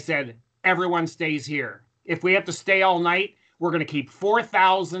 I said, everyone stays here. If we have to stay all night, we're going to keep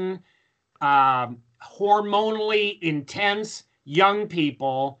 4,000 hormonally intense young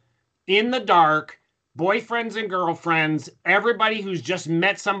people in the dark, boyfriends and girlfriends, everybody who's just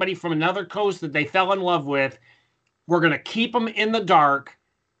met somebody from another coast that they fell in love with. We're going to keep them in the dark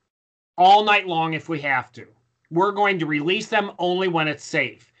all night long if we have to. We're going to release them only when it's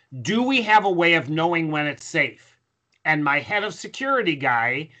safe. Do we have a way of knowing when it's safe? And my head of security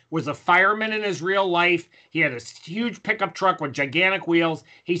guy was a fireman in his real life. He had a huge pickup truck with gigantic wheels.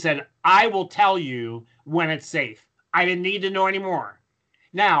 He said, I will tell you when it's safe. I didn't need to know anymore.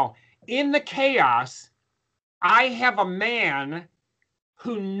 Now, in the chaos, I have a man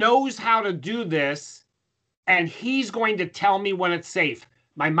who knows how to do this, and he's going to tell me when it's safe.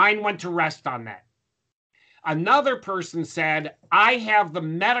 My mind went to rest on that. Another person said, I have the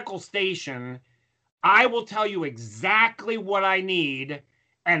medical station. I will tell you exactly what I need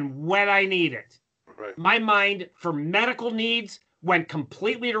and when I need it. Right. My mind for medical needs went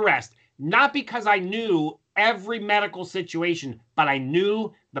completely to rest. Not because I knew every medical situation, but I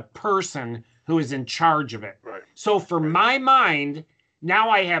knew the person who is in charge of it. Right. So for my mind, now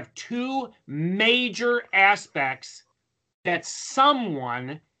I have 2 major aspects that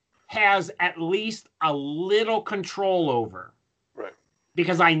someone has at least a little control over. Right.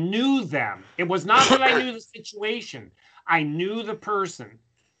 Because I knew them. It was not that I knew the situation. I knew the person.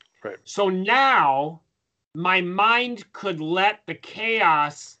 Right. So now my mind could let the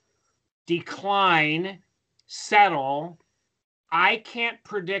chaos decline, settle. I can't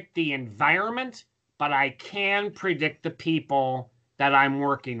predict the environment, but I can predict the people that I'm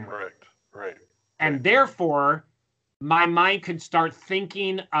working with. Correct. Right. And therefore, my mind could start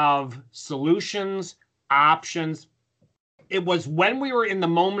thinking of solutions, options. It was when we were in the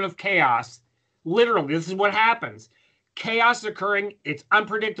moment of chaos, literally, this is what happens. Chaos occurring, it's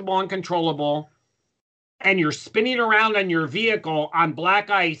unpredictable, uncontrollable, and you're spinning around on your vehicle on black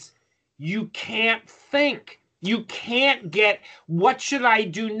ice. You can't think. You can't get, what should I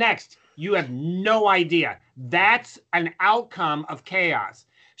do next? You have no idea. That's an outcome of chaos.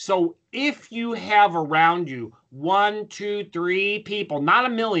 So if you have around you 1, 2, 3 people, not a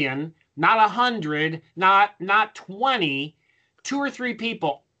million, not 100, not 20, 2 or 3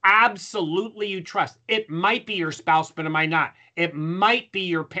 people absolutely you trust. It might be your spouse, but it might not. It might be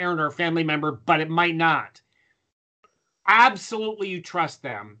your parent or family member, but it might not. Absolutely you trust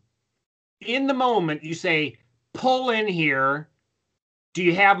them. In the moment, you say, pull in here. Do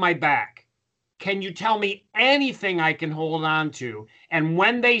you have my back? Can you tell me anything I can hold on to? And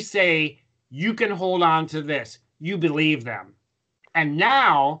when they say, you can hold on to this, you believe them. And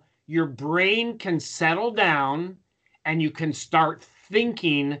now your brain can settle down and you can start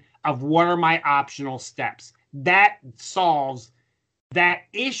thinking of what are my optional steps. That solves that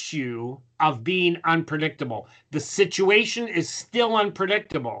issue of being unpredictable. The situation is still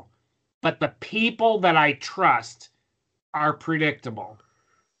unpredictable, but the people that I trust are predictable.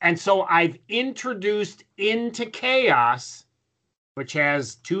 And so I've introduced into chaos, which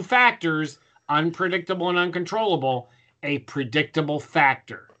has 2 factors, unpredictable and uncontrollable, a predictable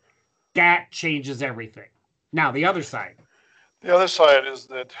factor. That changes everything. Now, the other side. The other side is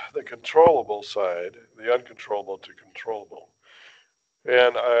that the controllable side, the uncontrollable to controllable.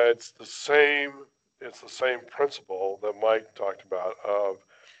 And it's the same principle that Mike talked about of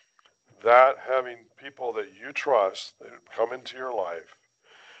that having people that you trust that come into your life.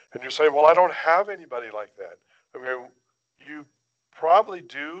 And you say, well, I don't have anybody like that. I mean, you probably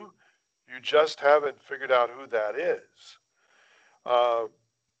do. You just haven't figured out who that is. Uh,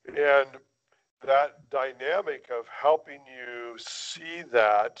 and that dynamic of helping you see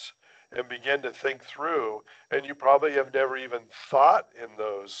that and begin to think through, and you probably have never even thought in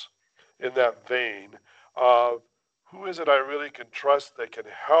that vein of who is it I really can trust that can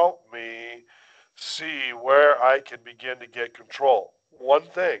help me see where I can begin to get control. One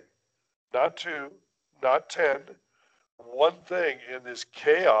thing, not two, not 10, one thing in this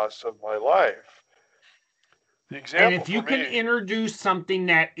chaos of my life. The And example if for you can me, introduce something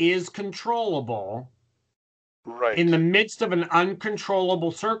that is controllable in right, the midst of an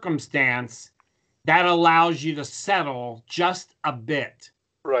uncontrollable circumstance, that allows you to settle just a bit.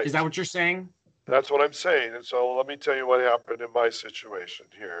 Is that right. what you're saying? That's what I'm saying. And so let me tell you what happened in my situation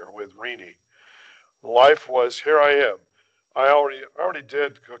here with Rini. Life was, here I am. I already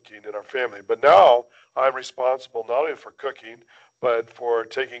did cooking in our family, but now I'm responsible not only for cooking, but for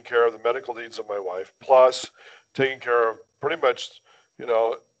taking care of the medical needs of my wife, plus taking care of pretty much, you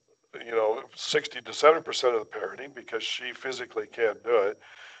know, 60 to 70% of the parenting because she physically can't do it.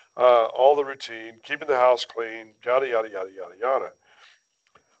 All the routine, keeping the house clean, yada yada yada yada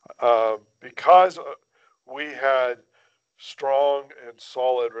yada. Because we had strong and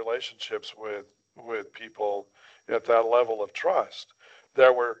solid relationships with people at that level of trust.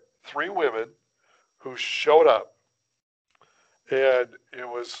 There were three women who showed up, and it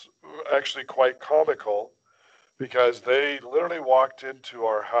was actually quite comical because they literally walked into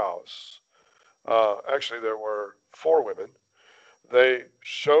our house. Actually, there were four women. They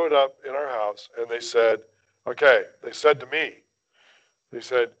showed up in our house and they said, okay, they said to me, they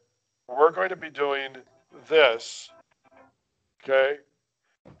said, we're going to be doing this, okay,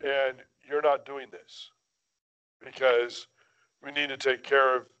 and you're not doing this because we need to take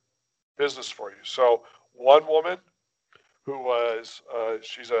care of business for you. So one woman who was, uh,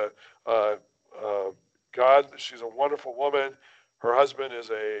 uh, she's a wonderful woman. Her husband is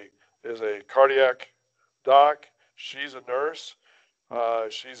a cardiac doc. She's a nurse.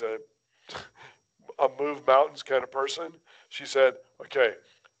 She's a move mountains kind of person. She said, okay,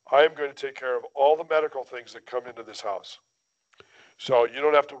 I'm going to take care of all the medical things that come into this house. So you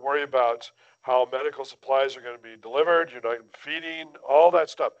don't have to worry about how medical supplies are going to be delivered. You're not feeding, all that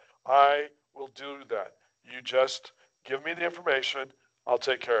stuff. I will do that. You just give me the information. I'll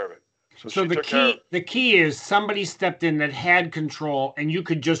take care of it. So So she the took care of key is somebody stepped in that had control and you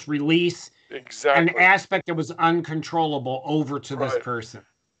could just release an exactly aspect that was uncontrollable over to this right. person.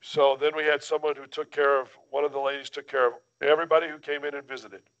 So then we had someone who took care of, one of the ladies took care of everybody who came in and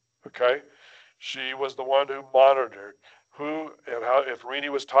visited. Okay. She was the one who monitored who and how, if Rini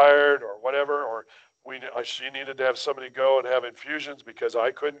was tired or whatever, or she needed to have somebody go and have infusions because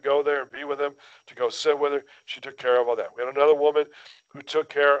I couldn't go there and be with them to go sit with her. She took care of all that. We had another woman who took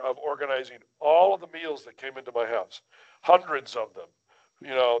care of organizing all of the meals that came into my house, hundreds of them,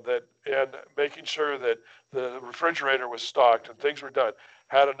 that, and making sure that the refrigerator was stocked and things were done.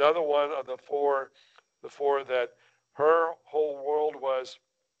 Had another one of the four that her whole world was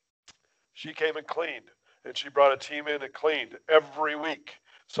she came and cleaned, and she brought a team in and cleaned every week,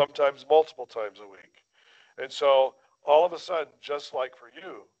 sometimes multiple times a week. And so all of a sudden, just like for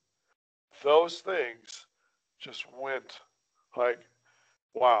you, those things just went like,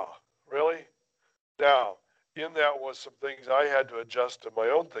 wow, really? Now, in that was some things I had to adjust to my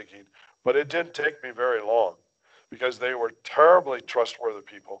own thinking, but it didn't take me very long because they were terribly trustworthy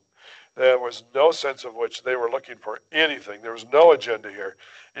people. There was no sense of which they were looking for anything. There was no agenda here.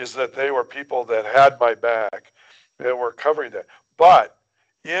 Is that they were people that had my back and were covering that. But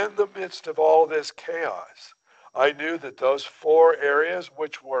in the midst of all this chaos, I knew that those four areas,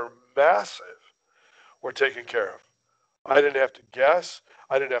 which were massive, were taken care of. I didn't have to guess.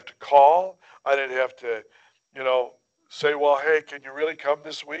 I didn't have to call. I didn't have to, you know, say, well, hey, can you really come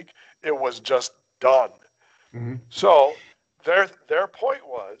this week? It was just done. Mm-hmm. So their point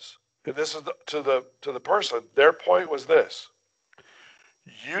was, and this is to the person, their point was this: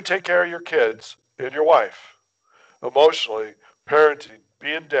 you take care of your kids and your wife emotionally, parenting,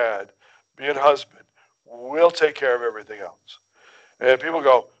 being dad, being husband. We'll take care of everything else. And people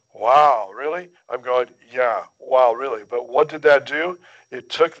go, wow, really? I'm going, yeah, wow, really. But what did that do? It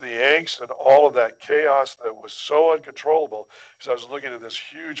took the angst and all of that chaos that was so uncontrollable because I was looking at this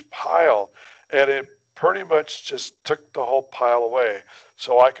huge pile and it pretty much just took the whole pile away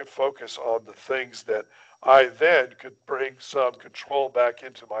so I could focus on the things that I then could bring some control back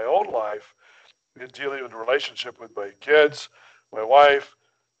into my own life in dealing with the relationship with my kids, my wife,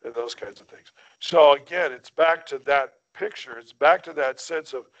 and those kinds of things. So again, it's back to that picture. It's back to that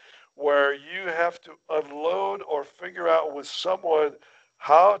sense of where you have to unload or figure out with someone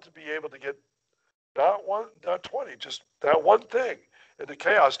how to be able to get not one, not 20, just that one thing into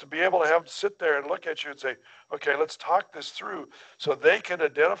chaos, to be able to have them sit there and look at you and say, okay, let's talk this through, so they can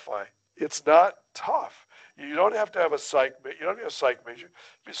identify. It's not tough. You don't have to have a psych, you don't have to have a psych major,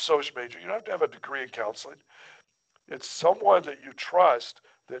 be a social major. You don't have to have a degree in counseling. It's someone that you trust,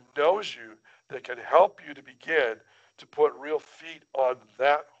 that knows you, that can help you to begin to put real feet on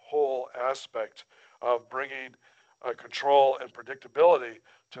that whole aspect of bringing control and predictability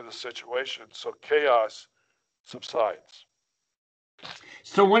to the situation, so chaos subsides.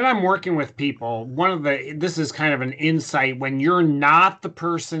 So when I'm working with people, this is kind of an insight: when you're not the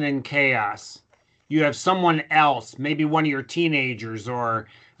person in chaos, you have someone else, maybe one of your teenagers, or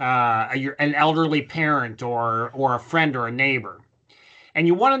an elderly parent, or a friend or a neighbor. And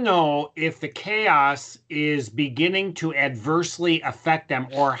you want to know if the chaos is beginning to adversely affect them,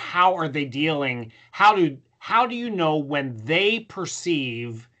 or how are they dealing? How do you know when they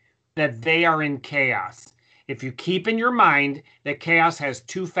perceive that they are in chaos? If you keep in your mind that chaos has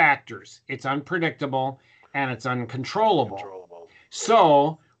two factors: it's unpredictable and it's uncontrollable.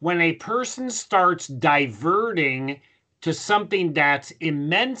 So when a person starts diverting to something that's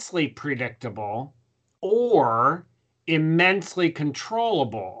immensely predictable or immensely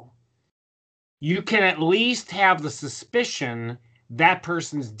controllable, you can at least have the suspicion that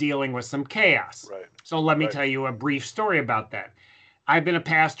person's dealing with some chaos. Right. So let me tell you a brief story about that. I've been a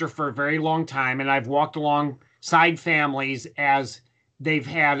pastor for a very long time, and I've walked alongside families as they've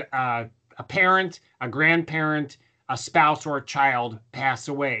had a parent, a grandparent, a spouse, or a child pass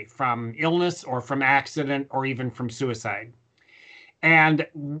away from illness or from accident or even from suicide. And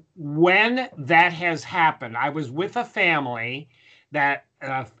when that has happened, I was with a family that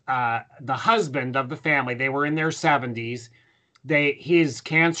the husband of the family, they were in their 70s. His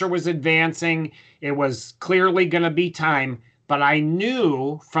cancer was advancing. It was clearly going to be time. But I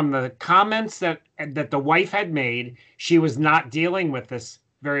knew from the comments that the wife had made, she was not dealing with this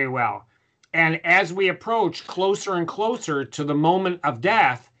very well. And as we approached closer and closer to the moment of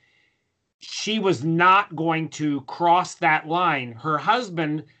death, she was not going to cross that line. Her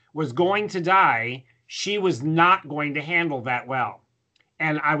husband was going to die. She was not going to handle that well.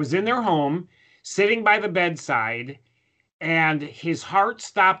 And I was in their home, sitting by the bedside, and his heart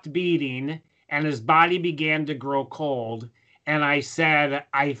stopped beating and his body began to grow cold. And I said,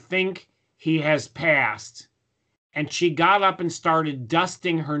 I think he has passed. And she got up and started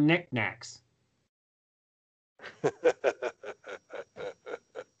dusting her knickknacks.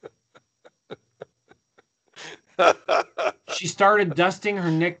 She started dusting her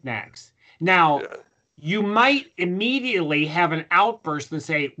knickknacks. Now, you might immediately have an outburst and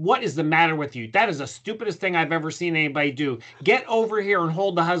say, what is the matter with you? That is the stupidest thing I've ever seen anybody do. Get over here and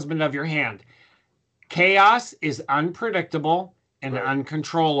hold the husband of your hand. Chaos is unpredictable and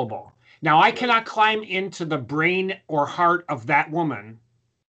uncontrollable. Now, I cannot climb into the brain or heart of that woman,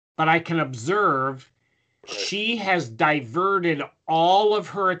 but I can observe she has diverted all of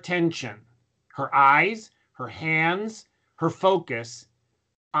her attention, her eyes, her hands, her focus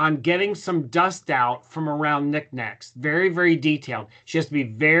on getting some dust out from around knickknacks. Very, very detailed. She has to be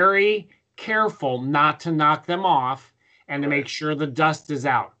very careful not to knock them off and to make sure the dust is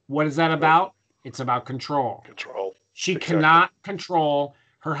out. What is that about? It's about control. She cannot control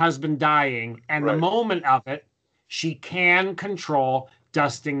her husband dying, and the moment of it, she can control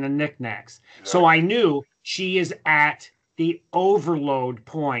dusting the knickknacks. So I knew she is at the overload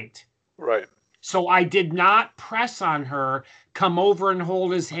point. Right. So I did not press on her, come over and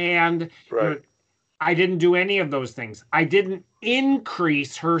hold his hand. Right. I didn't do any of those things. I didn't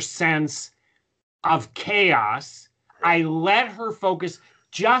increase her sense of chaos. I let her focus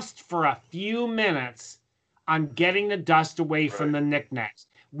just for a few minutes on getting the dust away from the knickknacks.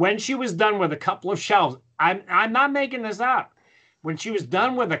 When she was done with a couple of shelves, I'm not making this up. When she was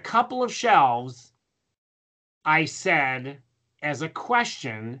done with a couple of shelves, I said, as a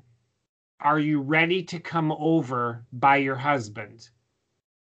question, are you ready to come over by your husband?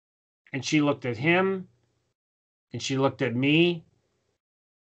 And she looked at him, and she looked at me.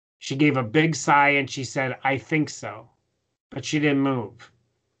 She gave a big sigh, and she said, I think so. But she didn't move.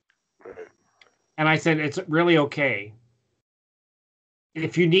 And I said, it's really okay.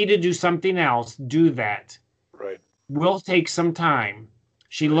 If you need to do something else, do that. Right. We'll take some time.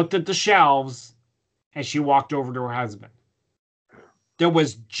 She looked at the shelves, and she walked over to her husband. There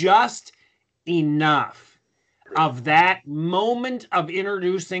was just enough of that moment of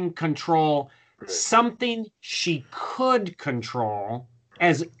introducing control, something she could control.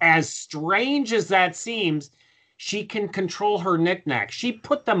 As strange as that seems, She can control her knickknacks. She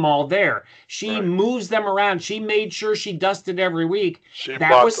put them all there. She moves them around. She made sure she dusted every week.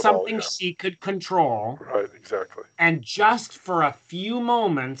 That was something she could control. Right, exactly. And just for a few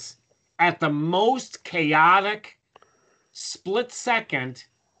moments, at the most chaotic split second,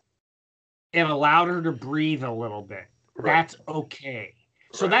 it allowed her to breathe a little bit. That's okay.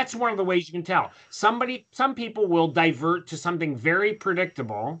 So that's one of the ways you can tell. Some people will divert to something very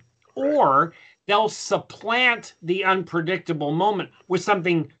predictable, or they'll supplant the unpredictable moment with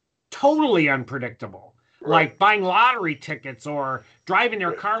something totally unpredictable, like buying lottery tickets or driving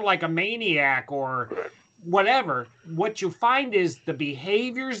their car like a maniac or whatever. What you find is the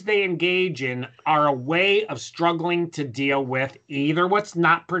behaviors they engage in are a way of struggling to deal with either what's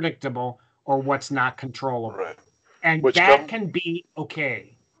not predictable or what's not controllable. Right. And that can be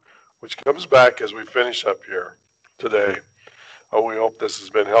okay. Which comes back as we finish up here today. We hope this has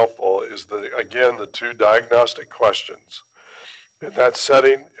been helpful. Is the two diagnostic questions in that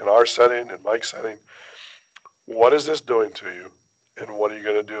setting, in our setting, in Mike's setting. What is this doing to you, and what are you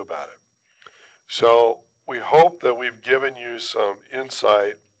going to do about it? So we hope that we've given you some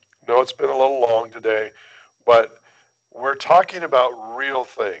insight. I know it's been a little long today, but we're talking about real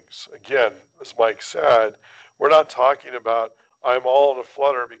things. Again, as Mike said, we're not talking about I'm all in a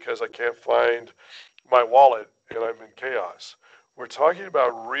flutter because I can't find my wallet and I'm in chaos. We're talking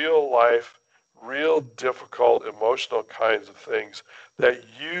about real life, real difficult emotional kinds of things that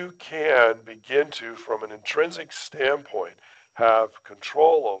you can begin to, from an intrinsic standpoint, have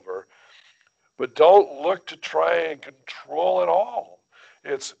control over. But don't look to try and control it all.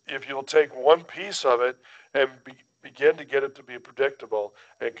 It's if you'll take one piece of it and begin to get it to be predictable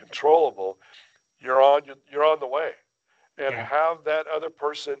and controllable, you're on the way. And have that other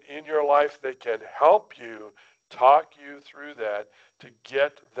person in your life that can help you, talk you through that to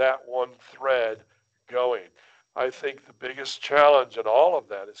get that one thread going. I think the biggest challenge in all of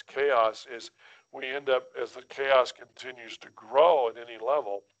that is chaos. Is we end up, as the chaos continues to grow at any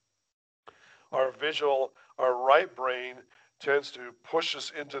level, our right brain tends to push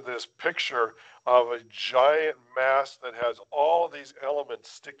us into this picture of a giant mass that has all of these elements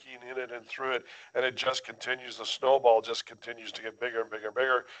sticking in it and through it, and it just continues, the snowball just continues to get bigger and bigger and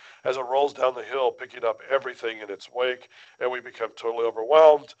bigger as it rolls down the hill, picking up everything in its wake, and we become totally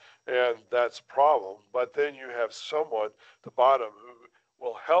overwhelmed, and that's a problem. But then you have someone at the bottom who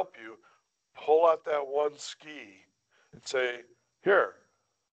will help you pull out that one ski and say, here,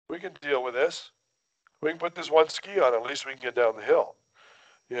 we can deal with this. We can put this one ski on, at least we can get down the hill.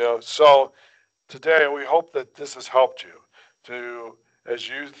 So today we hope that this has helped you to, as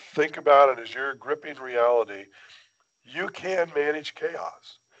you think about it, as you're gripping reality, you can manage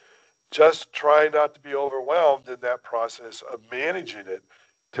chaos. Just try not to be overwhelmed in that process of managing it.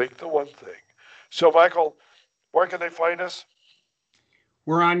 Take the one thing. So Michael, where can they find us?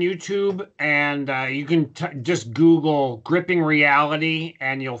 We're on YouTube, and you can just Google Gripping Reality,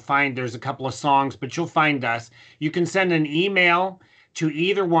 and you'll find there's a couple of songs, but you'll find us. You can send an email to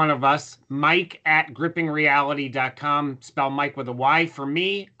either one of us, Mike@GrippingReality.com. Spell Mike with a Y for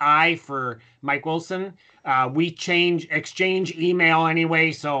me, I for Mike Wilson. We exchange email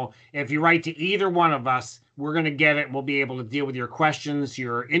anyway, so if you write to either one of us, we're going to get it. We'll be able to deal with your questions,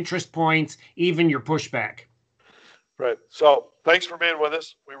 your interest points, even your pushback. Right. So thanks for being with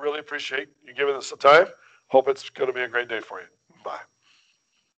us. We really appreciate you giving us the time. Hope it's going to be a great day for you. Bye.